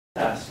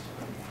test,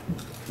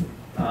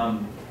 but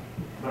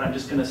I'm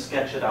just going to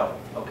sketch it out,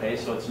 okay?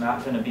 So it's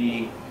not going to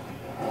be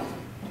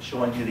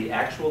showing you the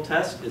actual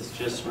test, it's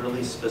just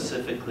really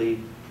specifically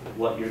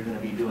what you're going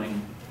to be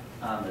doing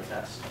on the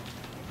test.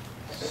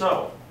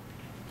 So,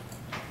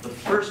 the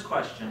first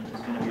question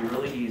is going to be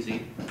really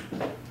easy.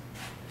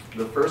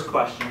 The first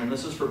question, and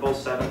this is for both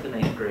 7th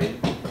and 8th grade,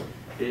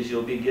 is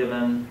you'll be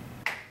given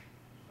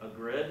a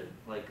grid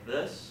like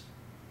this,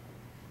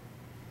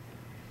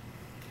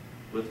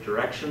 with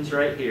directions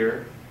right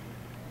here,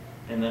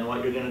 and then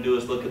what you're going to do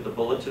is look at the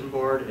bulletin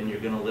board and you're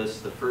going to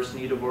list the first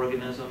need of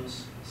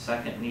organisms,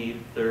 second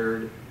need,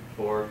 third,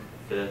 fourth,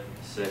 fifth,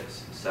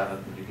 sixth,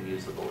 seventh, and you can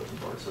use the bulletin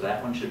board. So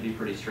that one should be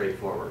pretty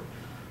straightforward.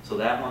 So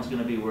that one's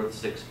going to be worth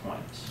 6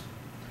 points.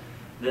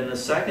 Then the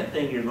second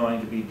thing you're going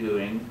to be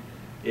doing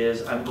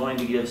is I'm going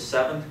to give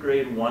 7th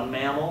grade one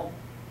mammal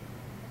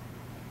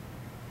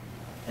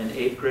and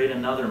 8th grade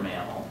another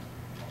mammal.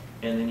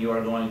 And then you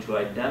are going to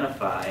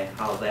identify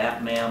how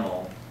that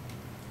mammal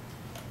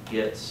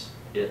gets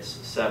its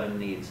 7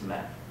 needs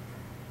met.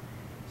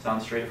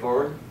 Sound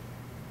straightforward?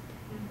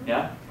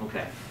 Yeah?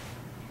 Okay.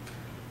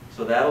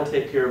 So that'll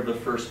take care of the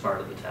first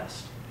part of the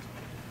test.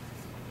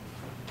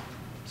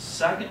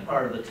 Second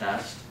part of the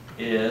test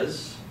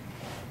is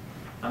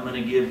I'm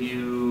going to give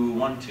you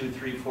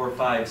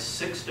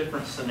 6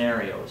 different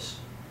scenarios.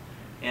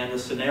 And the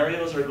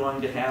scenarios are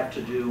going to have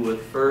to do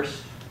with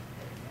first,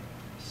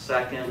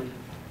 second,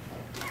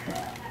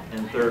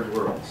 and third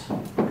worlds,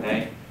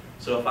 okay?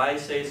 So if I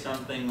say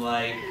something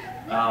like,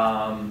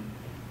 our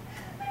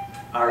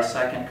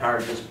second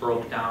car just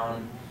broke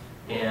down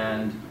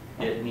and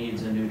it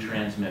needs a new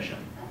transmission,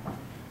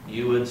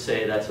 you would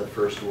say that's a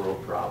first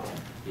world problem,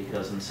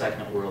 because in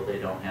second world they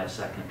don't have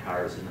second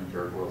cars, and in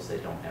third worlds they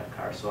don't have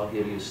cars. So I'll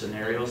give you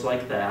scenarios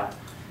like that,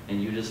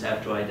 and you just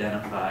have to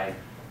identify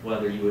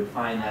whether you would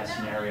find that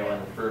scenario in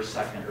the first,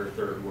 second, or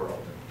third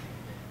world.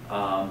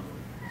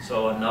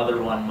 So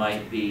another one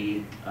might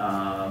be,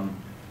 I've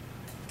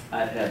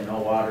had no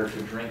water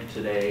to drink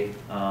today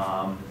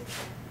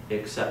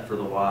except for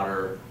the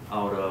water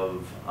out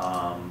of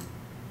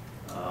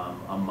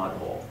a mud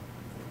hole.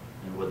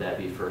 And would that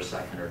be first,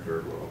 second, or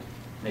third world?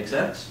 Make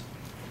sense?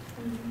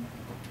 Mm-hmm.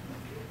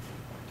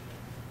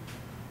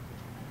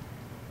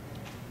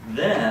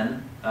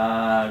 Then,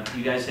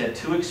 you guys had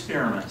 2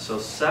 experiments. So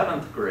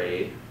 7th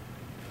grade,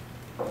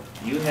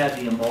 you had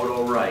the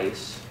Emoto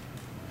rice.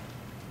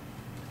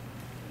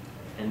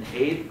 In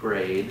 8th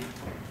grade,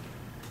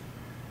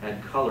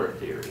 had color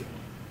theory.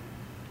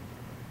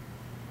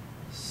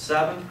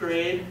 7th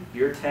grade,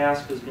 your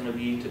task is going to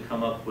be to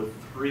come up with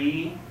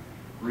 3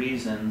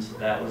 reasons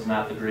that was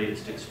not the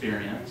greatest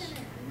experiment,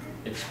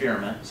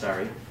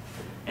 sorry.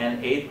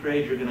 And 8th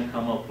grade, you're going to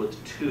come up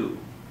with 2.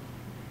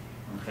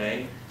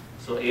 Okay?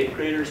 So 8th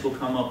graders will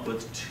come up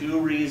with 2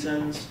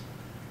 reasons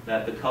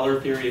that the color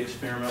theory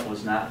experiment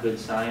was not good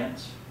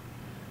science.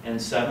 And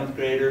 7th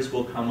graders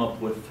will come up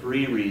with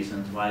 3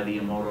 reasons why the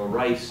Emoto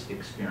rice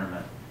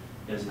experiment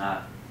is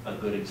not a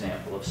good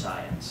example of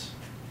science.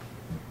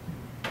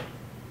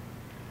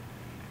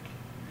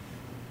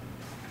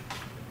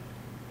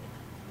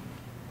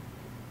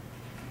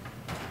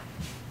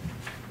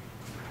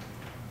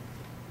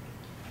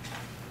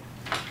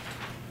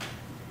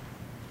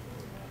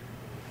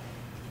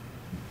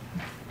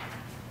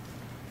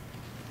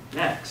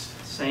 Next,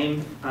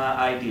 same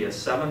idea,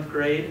 7th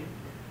grade.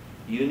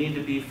 You need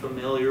to be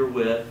familiar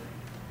with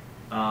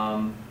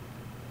the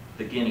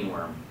guinea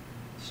worm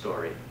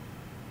story.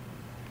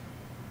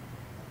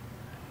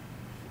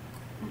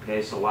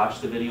 Okay, so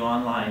watch the video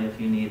online if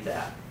you need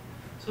that.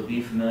 So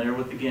be familiar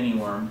with the guinea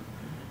worm,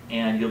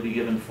 and you'll be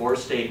given 4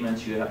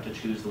 statements. You have to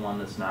choose the one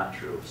that's not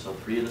true. So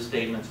 3 of the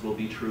statements will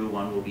be true,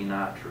 1 will be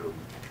not true.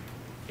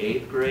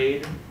 8th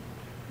grade,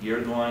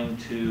 you're going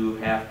to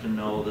have to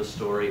know the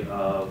story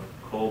of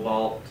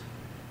cobalt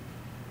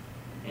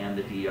and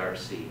the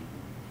DRC.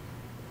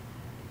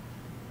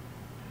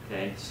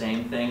 Okay,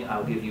 same thing,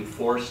 I'll give you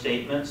 4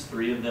 statements,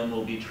 3 of them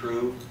will be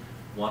true,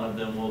 1 of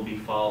them will be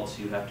false.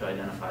 You have to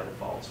identify the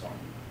false one.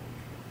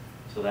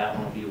 So that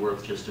won't be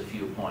worth just a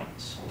few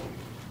points.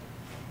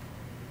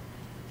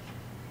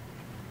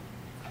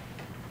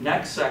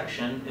 Next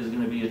section is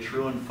going to be a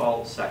true and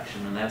false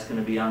section, and that's going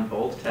to be on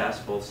both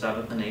tests, both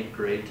 7th and 8th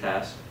grade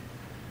tests,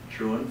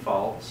 true and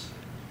false.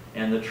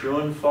 And the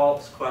true and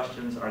false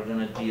questions are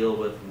going to deal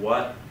with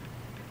what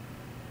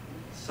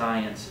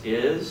science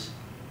is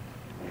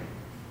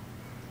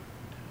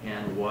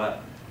and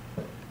what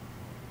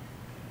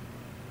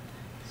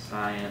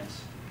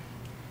science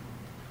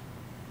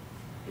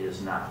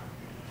is not.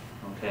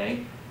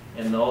 Okay?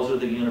 And those are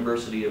the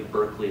University of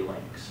Berkeley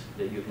links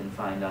that you can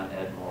find on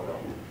Edmodo.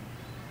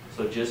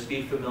 So just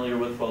be familiar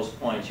with those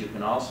points. You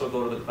can also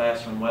go to the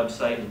classroom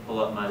website and pull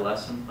up my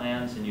lesson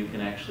plans, and you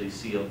can actually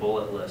see a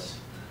bullet list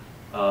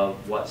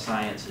of what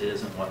science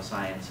is and what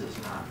science is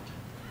not.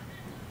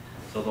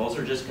 So those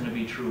are just going to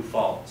be true,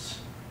 false.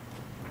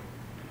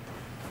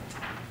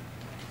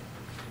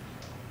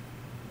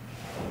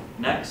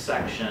 Next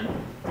section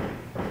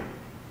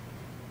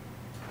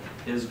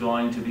is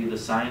going to be the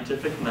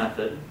scientific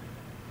method.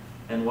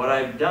 And what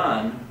I've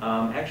done,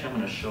 actually I'm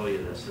going to show you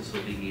this. This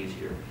will be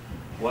easier.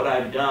 What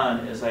I've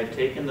done is I've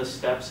taken the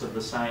steps of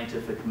the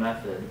scientific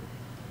method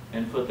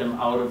and put them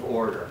out of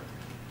order.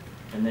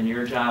 And then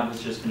your job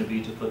is just going to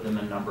be to put them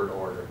in numbered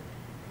order.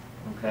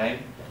 Okay?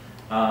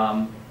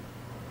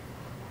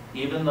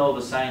 Even though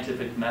the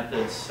scientific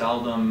method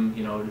seldom,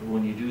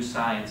 when you do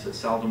science, it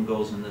seldom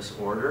goes in this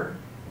order,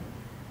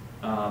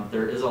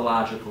 there is a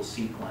logical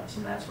sequence,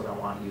 and that's what I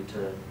want you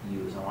to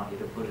use. I want you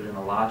to put it in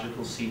a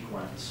logical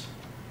sequence.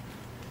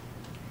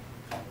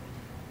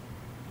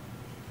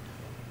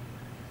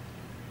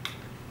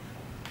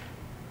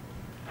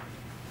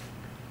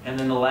 And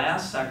then the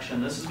last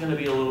section, this is going to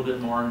be a little bit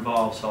more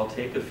involved, so I'll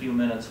take a few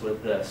minutes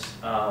with this.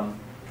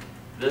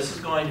 This is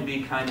going to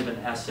be kind of an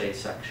essay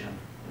section.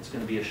 It's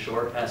going to be a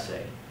short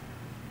essay.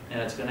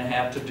 And it's going to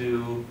have to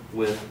do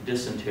with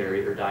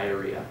dysentery or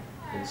diarrhea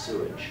in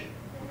sewage.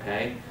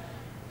 Okay?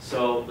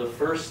 So the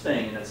first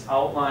thing, and it's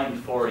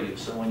outlined for you,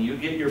 so when you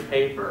get your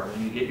paper,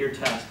 when you get your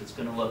test, it's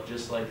going to look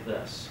just like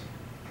this.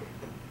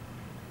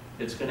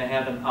 It's going to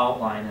have an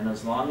outline, and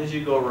as long as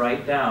you go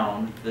right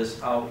down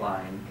this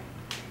outline,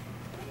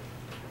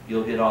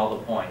 you'll get all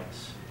the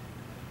points.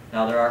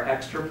 Now there are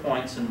extra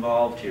points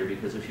involved here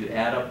because if you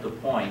add up the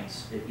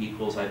points, it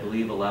equals, I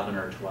believe, 11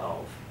 or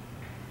 12.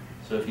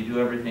 So if you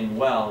do everything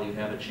well, you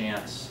have a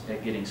chance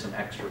at getting some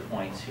extra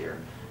points here.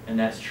 And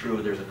that's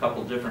true. There's a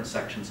couple different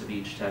sections of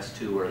each test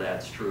too where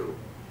that's true.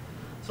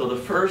 So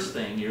the first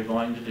thing you're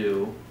going to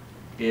do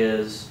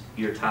is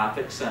your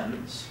topic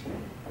sentence,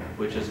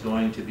 which is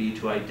going to be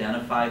to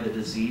identify the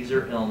disease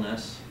or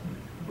illness,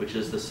 which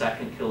is the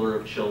second killer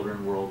of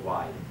children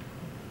worldwide.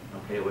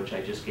 Okay, which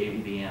I just gave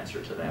you the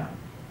answer to that.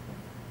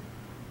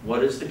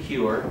 What is the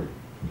cure?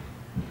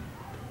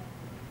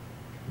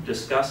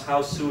 Discuss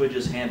how sewage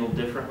is handled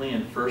differently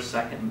in first,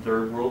 second, and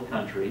third world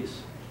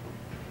countries.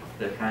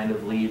 That kind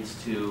of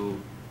leads to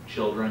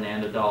children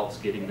and adults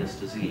getting this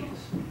disease,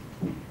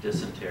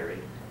 dysentery.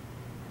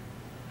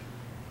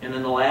 And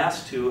then the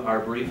last two are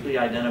briefly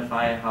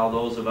identify how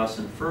those of us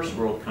in first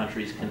world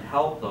countries can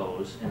help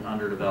those in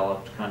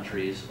underdeveloped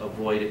countries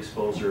avoid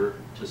exposure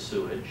to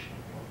sewage.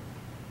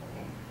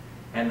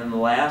 And then the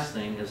last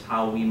thing is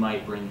how we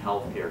might bring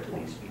health care to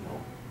these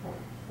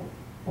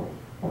people.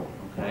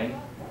 Okay?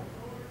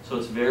 So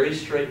it's very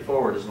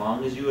straightforward. As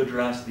long as you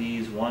address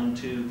these 1,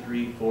 2,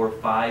 3, 4,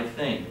 5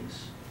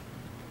 things,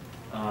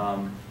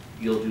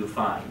 you'll do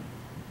fine.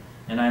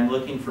 And I'm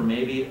looking for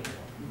maybe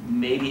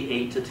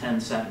 8 to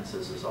 10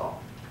 sentences is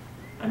all.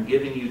 I'm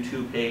giving you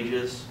 2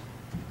 pages.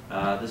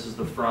 This is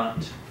the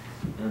front,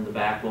 and the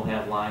back will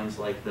have lines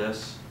like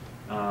this.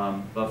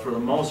 But for the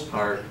most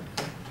part,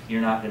 you're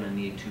not going to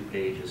need 2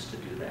 pages to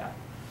do that.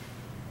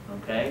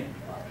 Okay?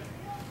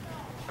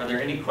 Are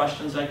there any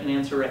questions I can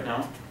answer right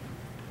now?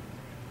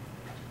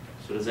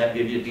 So does that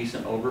give you a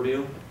decent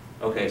overview?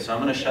 Okay, so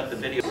I'm going to shut the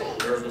video.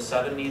 There are the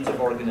 7 needs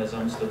of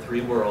organisms, the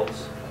 3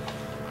 worlds.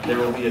 There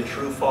will be a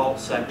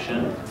true-false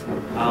section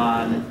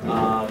on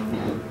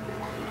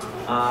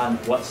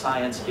what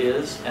science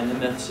is and the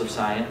myths of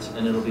science,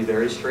 and it'll be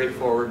very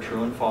straightforward,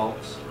 true and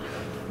false.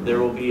 There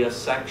will be a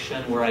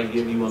section where I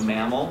give you a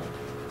mammal.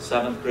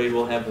 7th grade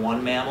will have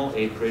 1 mammal,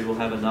 8th grade will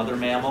have another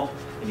mammal,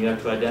 and you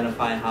have to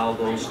identify how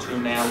those 2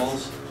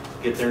 mammals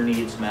get their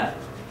needs met.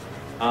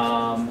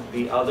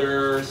 The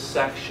other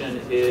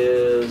section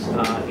is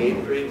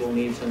 8th grade will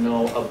need to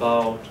know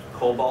about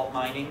cobalt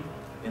mining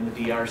in the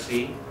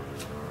DRC.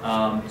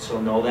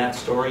 So know that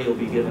story. You'll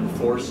be given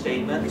 4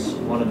 statements.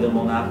 One of them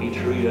will not be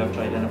true. You have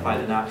to identify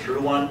the not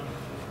true one.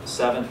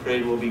 7th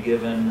grade will be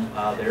given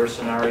their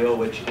scenario,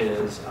 which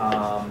is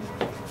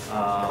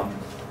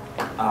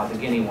the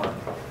guinea worm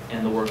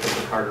and the work of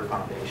the Carter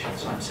Foundation.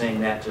 So I'm saying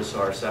that just so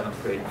our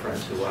 7th grade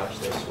friends who watch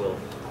this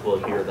will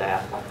hear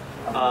that.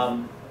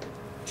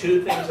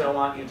 2 things I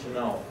want you to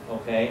know,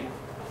 okay?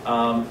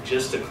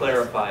 Just to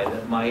clarify,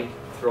 that might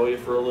throw you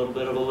for a little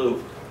bit of a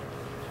loop.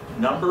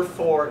 Number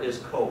 4 is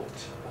coat,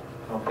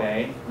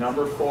 okay?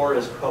 Number 4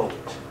 is coat.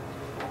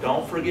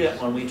 Don't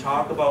forget, when we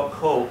talk about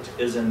coat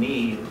as a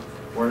need,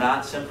 we're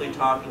not simply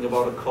talking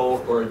about a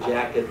coat or a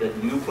jacket that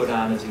you put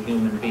on as a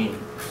human being.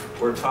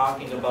 We're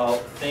talking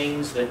about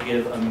things that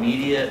give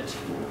immediate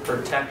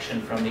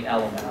protection from the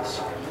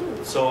elements.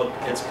 So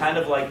it's kind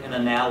of like an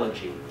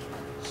analogy.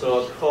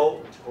 So a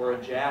coat or a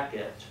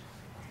jacket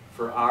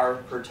for our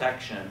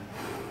protection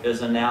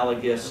is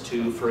analogous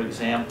to, for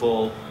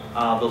example,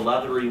 the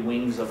leathery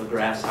wings of a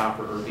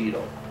grasshopper or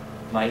beetle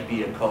might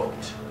be a coat.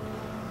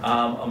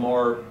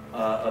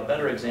 A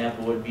better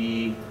example would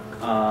be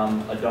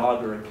a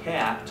dog or a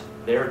cat.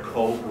 Their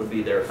coat would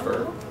be their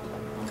fur.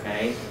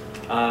 Okay.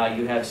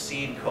 You have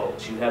seed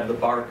coats. You have the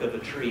bark of a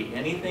tree.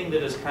 Anything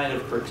that is kind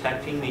of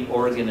protecting the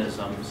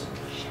organisms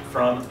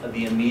from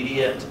the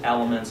immediate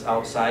elements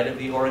outside of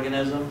the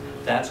organism,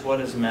 that's what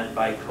is meant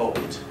by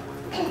coat.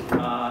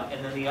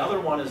 And then the other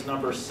one is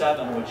number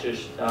 7, which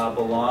is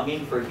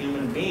belonging. For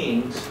human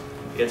beings,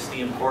 it's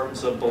the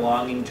importance of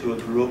belonging to a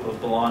group,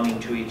 of belonging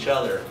to each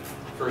other.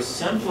 For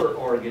simpler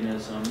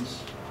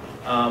organisms,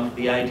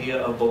 the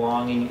idea of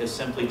belonging is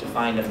simply to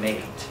find a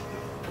mate.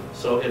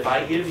 So if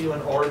I give you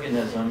an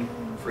organism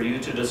for you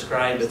to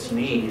describe its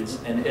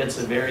needs, and it's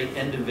a very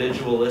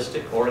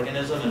individualistic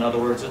organism, in other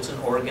words, it's an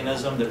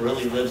organism that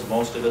really lives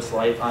most of its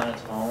life on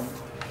its own,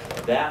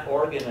 that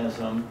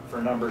organism,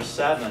 for number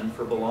 7,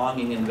 for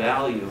belonging and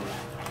value,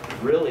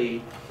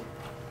 really,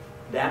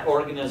 that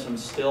organism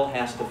still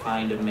has to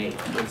find a mate.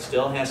 It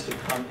still has to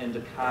come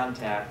into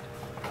contact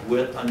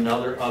with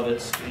another of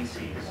its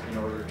species in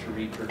order to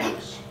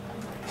reproduce.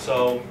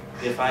 So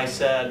if I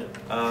said,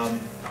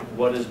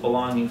 what is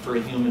belonging for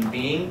a human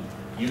being,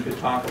 you could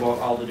talk about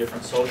all the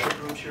different social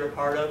groups you're a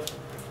part of.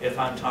 If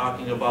I'm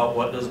talking about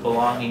what does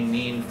belonging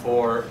mean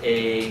for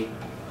a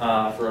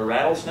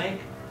rattlesnake,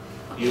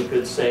 you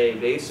could say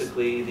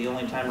basically the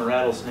only time a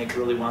rattlesnake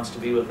really wants to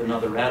be with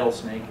another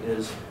rattlesnake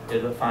is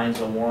if it finds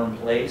a warm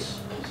place,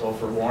 so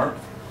for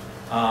warmth,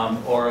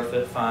 or if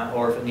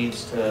it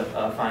needs to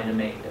find a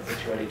mate, if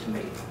it's ready to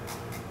mate.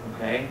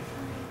 Okay?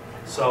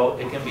 So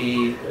it can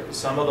be,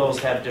 some of those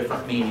have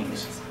different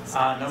meanings.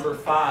 Number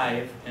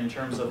 5, in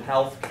terms of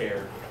health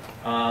care,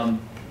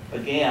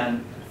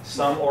 again,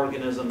 some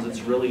organisms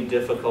it's really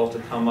difficult to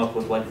come up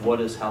with like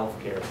what is health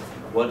care?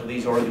 What do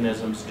these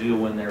organisms do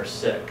when they're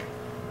sick?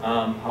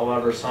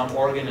 However, some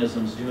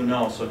organisms do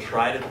know, so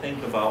try to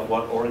think about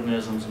what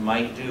organisms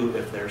might do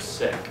if they're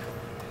sick.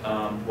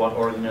 What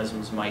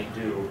organisms might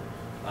do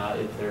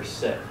if they're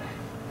sick.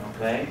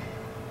 Okay?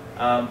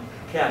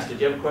 Cass,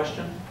 did you have a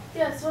question?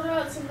 Yes, what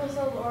about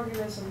single-celled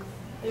organisms?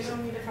 They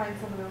don't need to find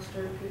someone else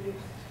to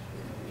reproduce.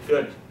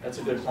 Good, that's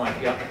a good point.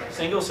 Yeah,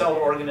 single-celled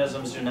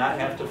organisms do not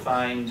have to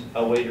find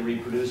a way to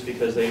reproduce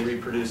because they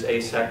reproduce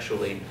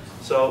asexually.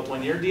 So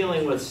when you're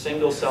dealing with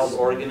single-celled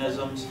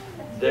organisms,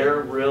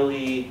 they're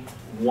really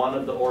one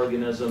of the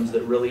organisms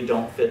that really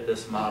don't fit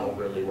this model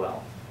really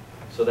well.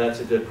 So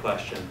that's a good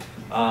question.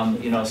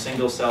 You know,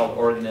 single-celled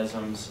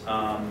organisms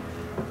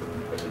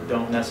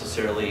don't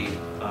necessarily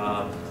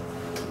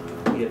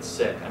get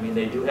sick. I mean,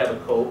 they do have a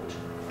coat.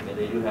 I mean,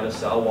 they do have a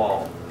cell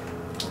wall.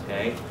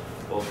 Okay,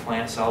 both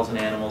plant cells and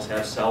animals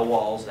have cell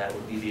walls. That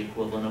would be the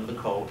equivalent of the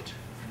coat.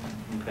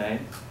 Okay.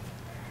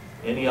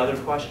 Any other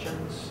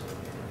questions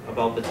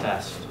about the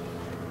test?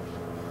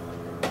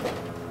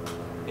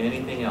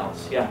 Anything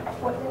else? Yeah.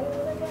 What day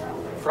is it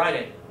again?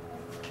 Friday.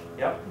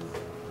 Yep.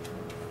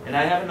 And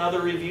I have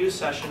another review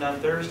session on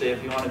Thursday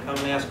if you want to come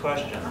and ask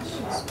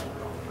questions.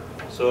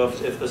 So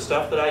if the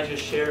stuff that I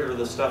just shared or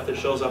the stuff that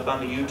shows up on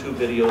the YouTube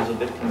video is a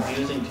bit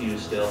confusing to you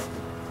still,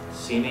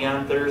 see me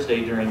on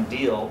Thursday during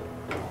Deal,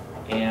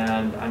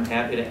 and I'm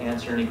happy to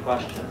answer any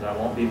questions. I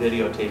won't be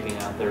videotaping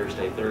on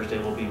Thursday. Thursday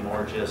will be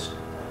more just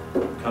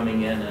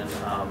coming in and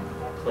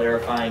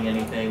clarifying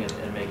anything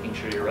and making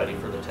sure you're ready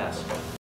for the test.